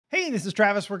Hey, this is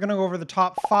Travis. We're going to go over the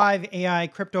top 5 AI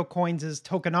crypto coins'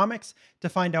 tokenomics to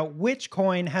find out which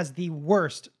coin has the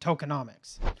worst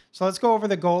tokenomics. So let's go over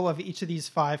the goal of each of these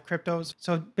 5 cryptos.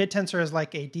 So Bittensor is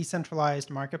like a decentralized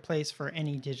marketplace for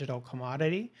any digital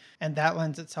commodity, and that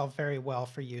lends itself very well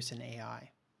for use in AI.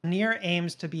 Near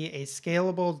aims to be a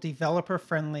scalable,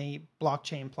 developer-friendly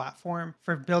blockchain platform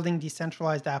for building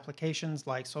decentralized applications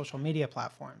like social media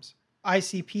platforms.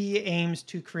 ICP aims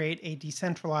to create a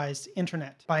decentralized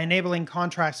internet by enabling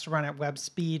contracts to run at web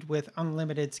speed with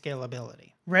unlimited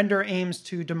scalability. Render aims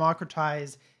to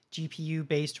democratize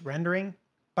GPU-based rendering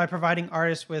by providing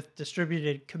artists with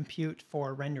distributed compute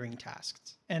for rendering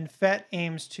tasks. And FET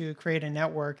aims to create a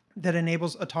network that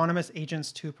enables autonomous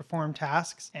agents to perform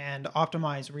tasks and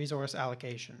optimize resource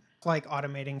allocation, like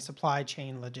automating supply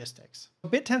chain logistics.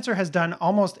 Bittensor has done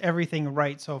almost everything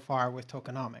right so far with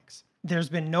tokenomics. There's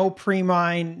been no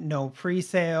pre-mine, no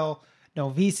pre-sale, no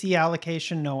VC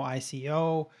allocation, no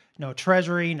ICO, no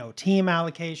treasury, no team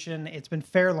allocation. It's been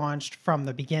fair launched from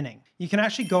the beginning. You can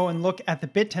actually go and look at the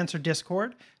Bittensor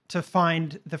Discord to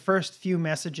find the first few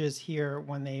messages here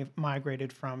when they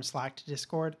migrated from Slack to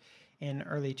Discord in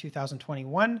early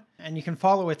 2021, and you can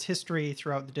follow its history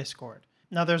throughout the Discord.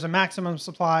 Now there's a maximum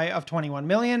supply of 21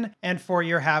 million and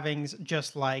 4-year halvings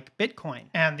just like Bitcoin.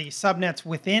 And the subnets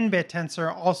within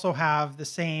Bittensor also have the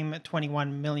same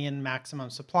 21 million maximum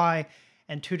supply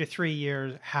and 2 to 3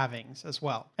 year halvings as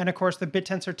well. And of course, the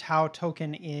Bittensor TAO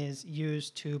token is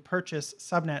used to purchase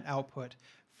subnet output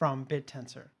from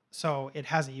Bittensor. So it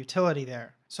has a utility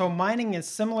there. So mining is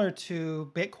similar to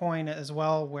Bitcoin as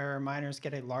well, where miners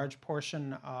get a large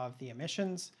portion of the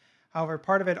emissions. However,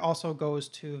 part of it also goes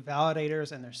to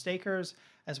validators and their stakers,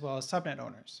 as well as subnet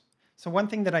owners. So one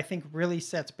thing that I think really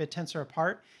sets Bittensor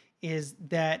apart is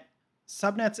that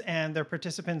subnets and their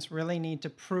participants really need to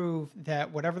prove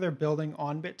that whatever they're building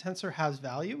on Bittensor has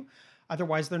value.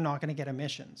 Otherwise, they're not going to get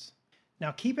emissions.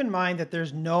 Now, keep in mind that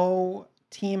there's no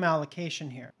team allocation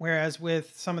here. Whereas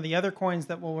with some of the other coins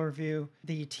that we'll review,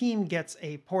 the team gets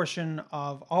a portion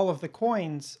of all of the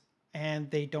coins and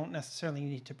they don't necessarily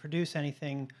need to produce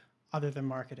anything other than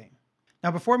marketing.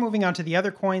 Now, before moving on to the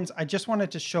other coins, I just wanted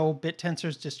to show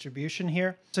Bittensor's distribution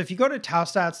here. So if you go to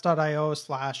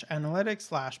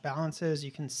taostats.io/analytics/balances,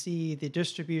 you can see the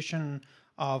distribution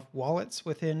of wallets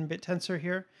within Bittensor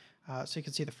here. So you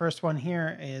can see the first one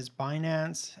here is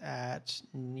Binance at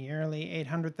nearly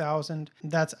 800,000.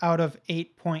 That's out of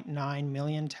 8.9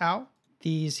 million TAO.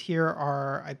 These here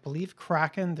are, I believe,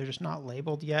 Kraken. They're just not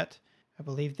labeled yet. I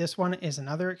believe this one is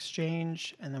another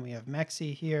exchange, and then we have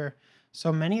Mexi here.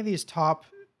 So many of these top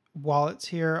wallets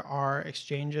here are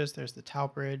exchanges. There's the TAO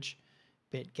Bridge,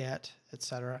 BitGet,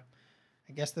 etc.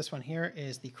 I guess this one here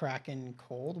is the Kraken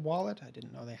Cold wallet. I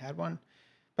didn't know they had one.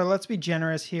 But let's be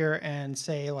generous here and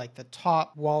say like the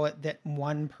top wallet that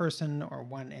one person or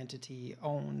one entity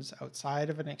owns outside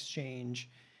of an exchange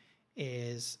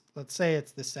is, let's say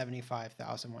it's the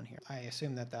 75,000 one here. I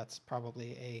assume that that's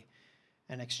probably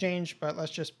an exchange, but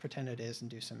let's just pretend it is and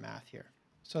do some math here.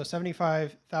 So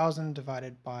 75,000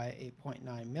 divided by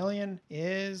 8.9 million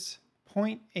is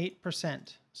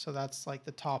 0.8%. So that's like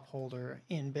the top holder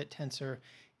in Bittensor,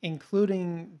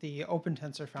 including the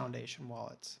OpenTensor Foundation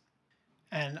wallets.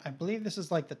 And I believe this is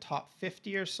like the top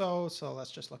 50 or so. So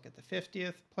let's just look at the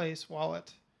 50th place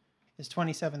wallet is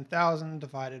 27,000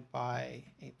 divided by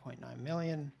 8.9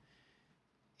 million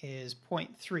is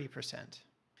 0.3%.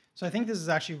 So I think this is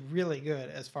actually really good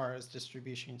as far as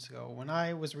distributions go. When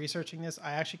I was researching this,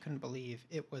 I actually couldn't believe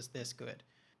it was this good.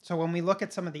 So when we look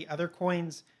at some of the other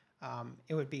coins,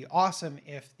 it would be awesome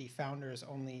if the founders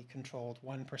only controlled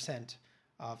 1%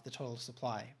 of the total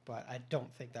supply, but I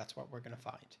don't think that's what we're going to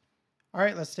find. All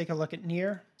right, let's take a look at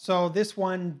NEAR. So this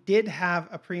one did have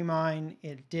a pre-mine,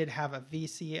 it did have a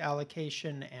VC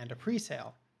allocation and a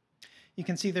pre-sale. You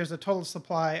can see there's a total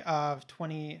supply of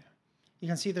You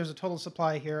can see there's a total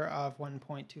supply here of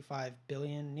 1.25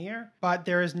 billion NEAR, but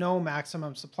there is no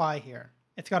maximum supply here.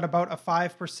 It's got about a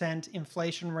 5%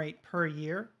 inflation rate per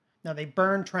year. Now they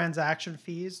burn transaction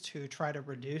fees to try to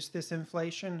reduce this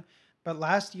inflation, but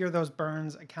last year those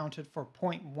burns accounted for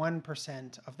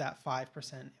 0.1% of that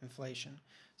 5% inflation.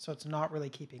 So it's not really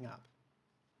keeping up.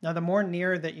 Now the more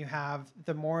NEAR that you have,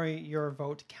 the more your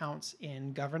vote counts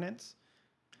in governance.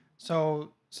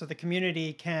 So the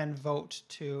community can vote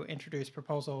to introduce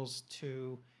proposals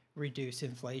to reduce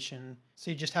inflation. So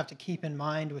you just have to keep in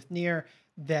mind with NEAR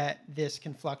that this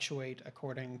can fluctuate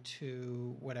according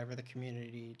to whatever the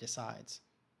community decides.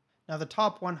 Now the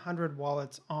top 100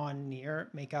 wallets on NEAR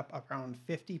make up around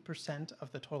 50%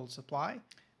 of the total supply.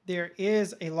 There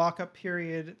is a lockup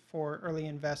period for early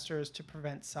investors to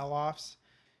prevent sell-offs.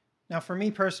 Now, for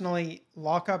me personally,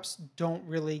 lockups don't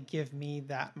really give me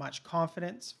that much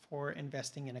confidence for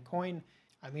investing in a coin.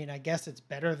 I mean, I guess it's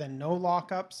better than no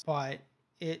lockups, but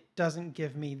it doesn't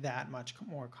give me that much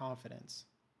more confidence.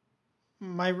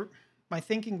 My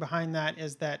thinking behind that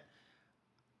is that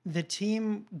the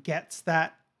team gets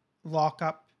that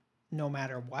lockup no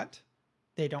matter what.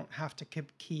 They don't have to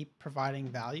keep providing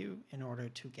value in order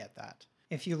to get that.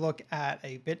 If you look at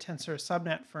a Bittensor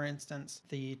subnet, for instance,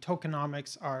 the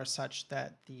tokenomics are such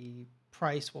that the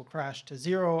price will crash to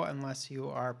zero unless you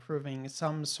are proving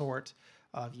some sort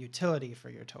of utility for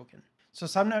your token. So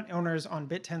subnet owners on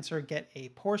Bittensor get a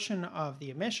portion of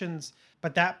the emissions,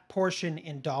 but that portion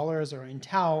in dollars or in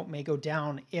TAO may go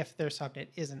down if their subnet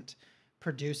isn't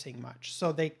producing much.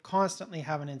 So they constantly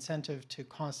have an incentive to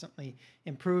constantly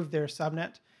improve their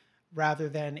subnet, rather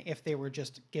than if they were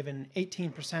just given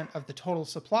 18% of the total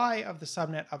supply of the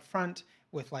subnet up front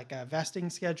with like a vesting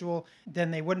schedule, then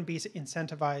they wouldn't be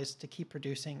incentivized to keep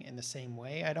producing in the same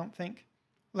way, I don't think.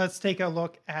 Let's take a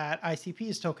look at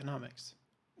ICP's tokenomics.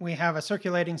 We have a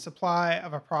circulating supply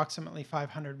of approximately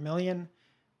 500 million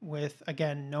with,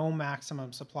 again, no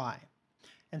maximum supply.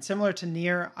 And similar to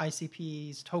NEAR,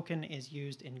 ICP's token is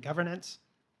used in governance,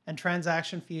 and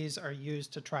transaction fees are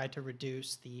used to try to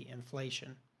reduce the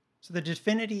inflation. So the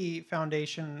Definity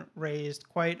Foundation raised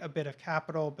quite a bit of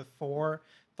capital before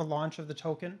the launch of the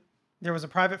token. There was a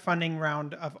private funding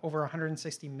round of over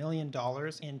 $160 million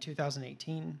in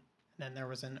 2018. And then there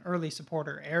was an early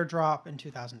supporter airdrop in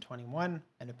 2021.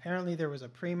 And apparently there was a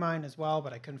pre-mine as well,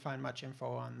 but I couldn't find much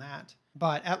info on that.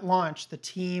 But at launch, the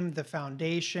team, the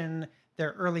foundation,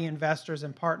 their early investors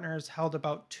and partners held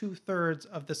about 2/3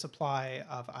 of the supply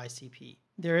of ICP.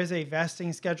 There is a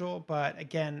vesting schedule, but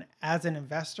again, as an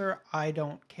investor, I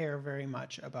don't care very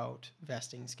much about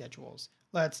vesting schedules.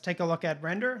 Let's take a look at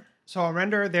Render. So on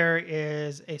Render, there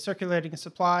is a circulating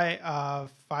supply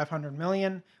of 500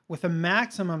 million with a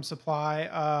maximum supply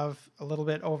of a little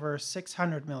bit over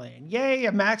 600 million. Yay,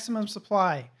 a maximum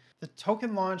supply. The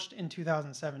token launched in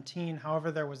 2017.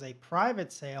 However, there was a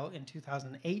private sale in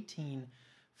 2018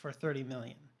 for 30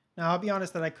 million. Now, I'll be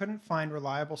honest that I couldn't find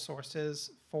reliable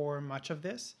sources for much of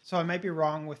this, so I might be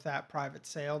wrong with that private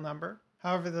sale number.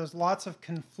 However, there's lots of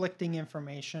conflicting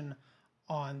information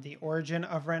on the origin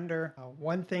of Render.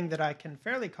 One thing that I can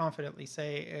fairly confidently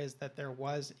say is that there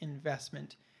was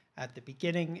investment at the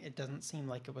beginning. It doesn't seem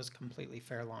like it was completely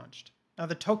fair launched. Now,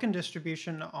 the token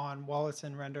distribution on wallets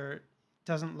in Render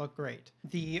doesn't look great.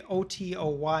 The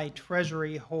OTOY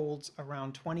treasury holds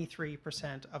around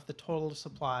 23% of the total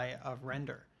supply of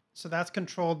Render. So that's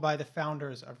controlled by the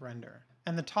founders of Render.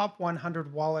 And the top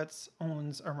 100 wallets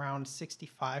owns around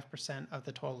 65% of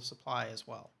the total supply as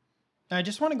well. Now I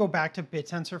just want to go back to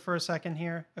Bittensor for a second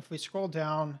here. If we scroll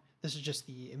down, this is just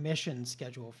the emission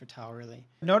schedule for TAO really.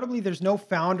 Notably, there's no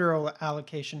founder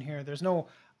allocation here. There's no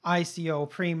ICO,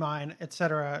 pre-mine,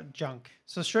 etc. junk.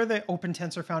 So sure, the Open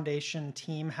Tensor Foundation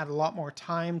team had a lot more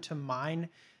time to mine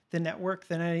the network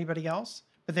than anybody else,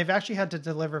 but they've actually had to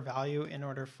deliver value in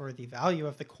order for the value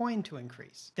of the coin to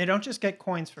increase. They don't just get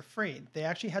coins for free. They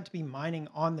actually had to be mining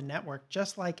on the network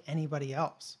just like anybody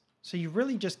else. So you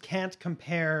really just can't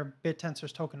compare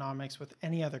Bittensor's tokenomics with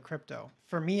any other crypto.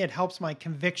 For me, it helps my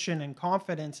conviction and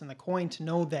confidence in the coin to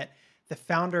know that the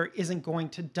founder isn't going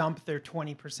to dump their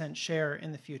 20% share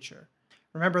in the future.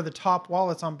 Remember, the top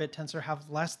wallets on Bittensor have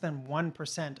less than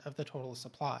 1% of the total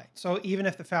supply. So even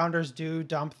if the founders do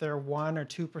dump their 1 or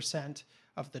 2%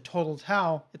 of the total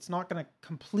TAO, it's not going to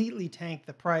completely tank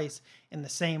the price in the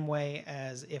same way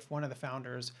as if one of the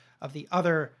founders of the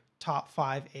other top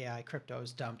 5 AI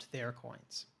cryptos dumped their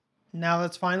coins. Now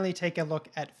let's finally take a look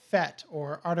at FET,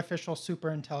 or Artificial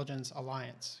Superintelligence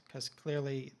Alliance, because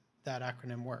clearly that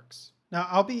acronym works. Now,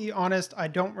 I'll be honest, I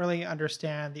don't really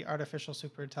understand the Artificial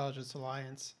Superintelligence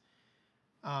Alliance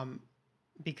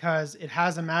because it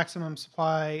has a maximum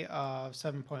supply of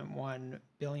 7.1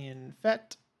 billion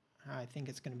FET. I think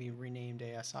it's going to be renamed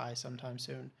ASI sometime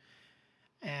soon.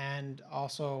 And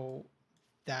also,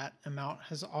 that amount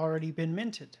has already been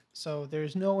minted. So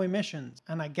there's no emissions.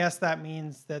 And I guess that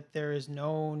means that there is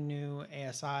no new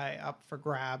ASI up for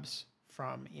grabs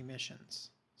from emissions.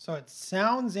 So it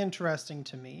sounds interesting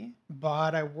to me,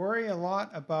 but I worry a lot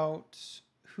about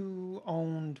who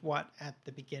owned what at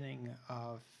the beginning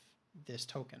of this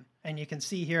token. And you can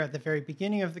see here at the very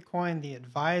beginning of the coin, the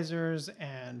advisors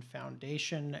and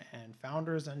foundation and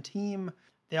founders and team,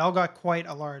 they all got quite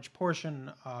a large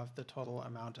portion of the total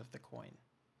amount of the coin.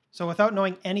 So without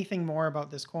knowing anything more about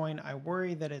this coin, I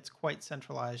worry that it's quite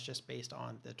centralized just based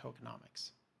on the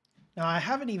tokenomics. Now, I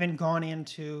haven't even gone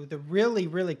into the really,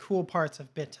 really cool parts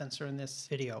of Bittensor in this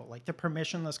video. Like the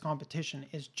permissionless competition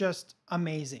is just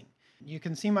amazing. You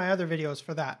can see my other videos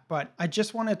for that, but I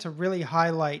just wanted to really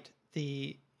highlight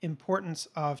the importance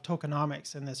of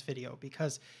tokenomics in this video,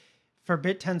 because for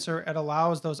Bittensor, it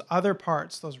allows those other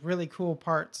parts, those really cool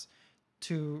parts,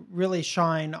 to really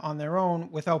shine on their own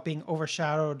without being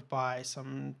overshadowed by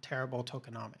some terrible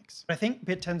tokenomics. I think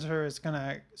Bittensor is going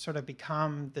to sort of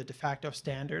become the de facto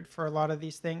standard for a lot of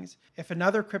these things. If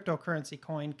another cryptocurrency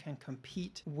coin can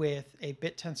compete with a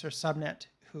Bittensor subnet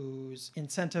whose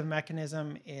incentive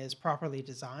mechanism is properly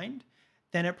designed,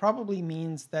 then it probably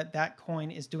means that that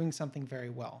coin is doing something very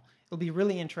well. It'll be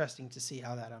really interesting to see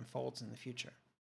how that unfolds in the future.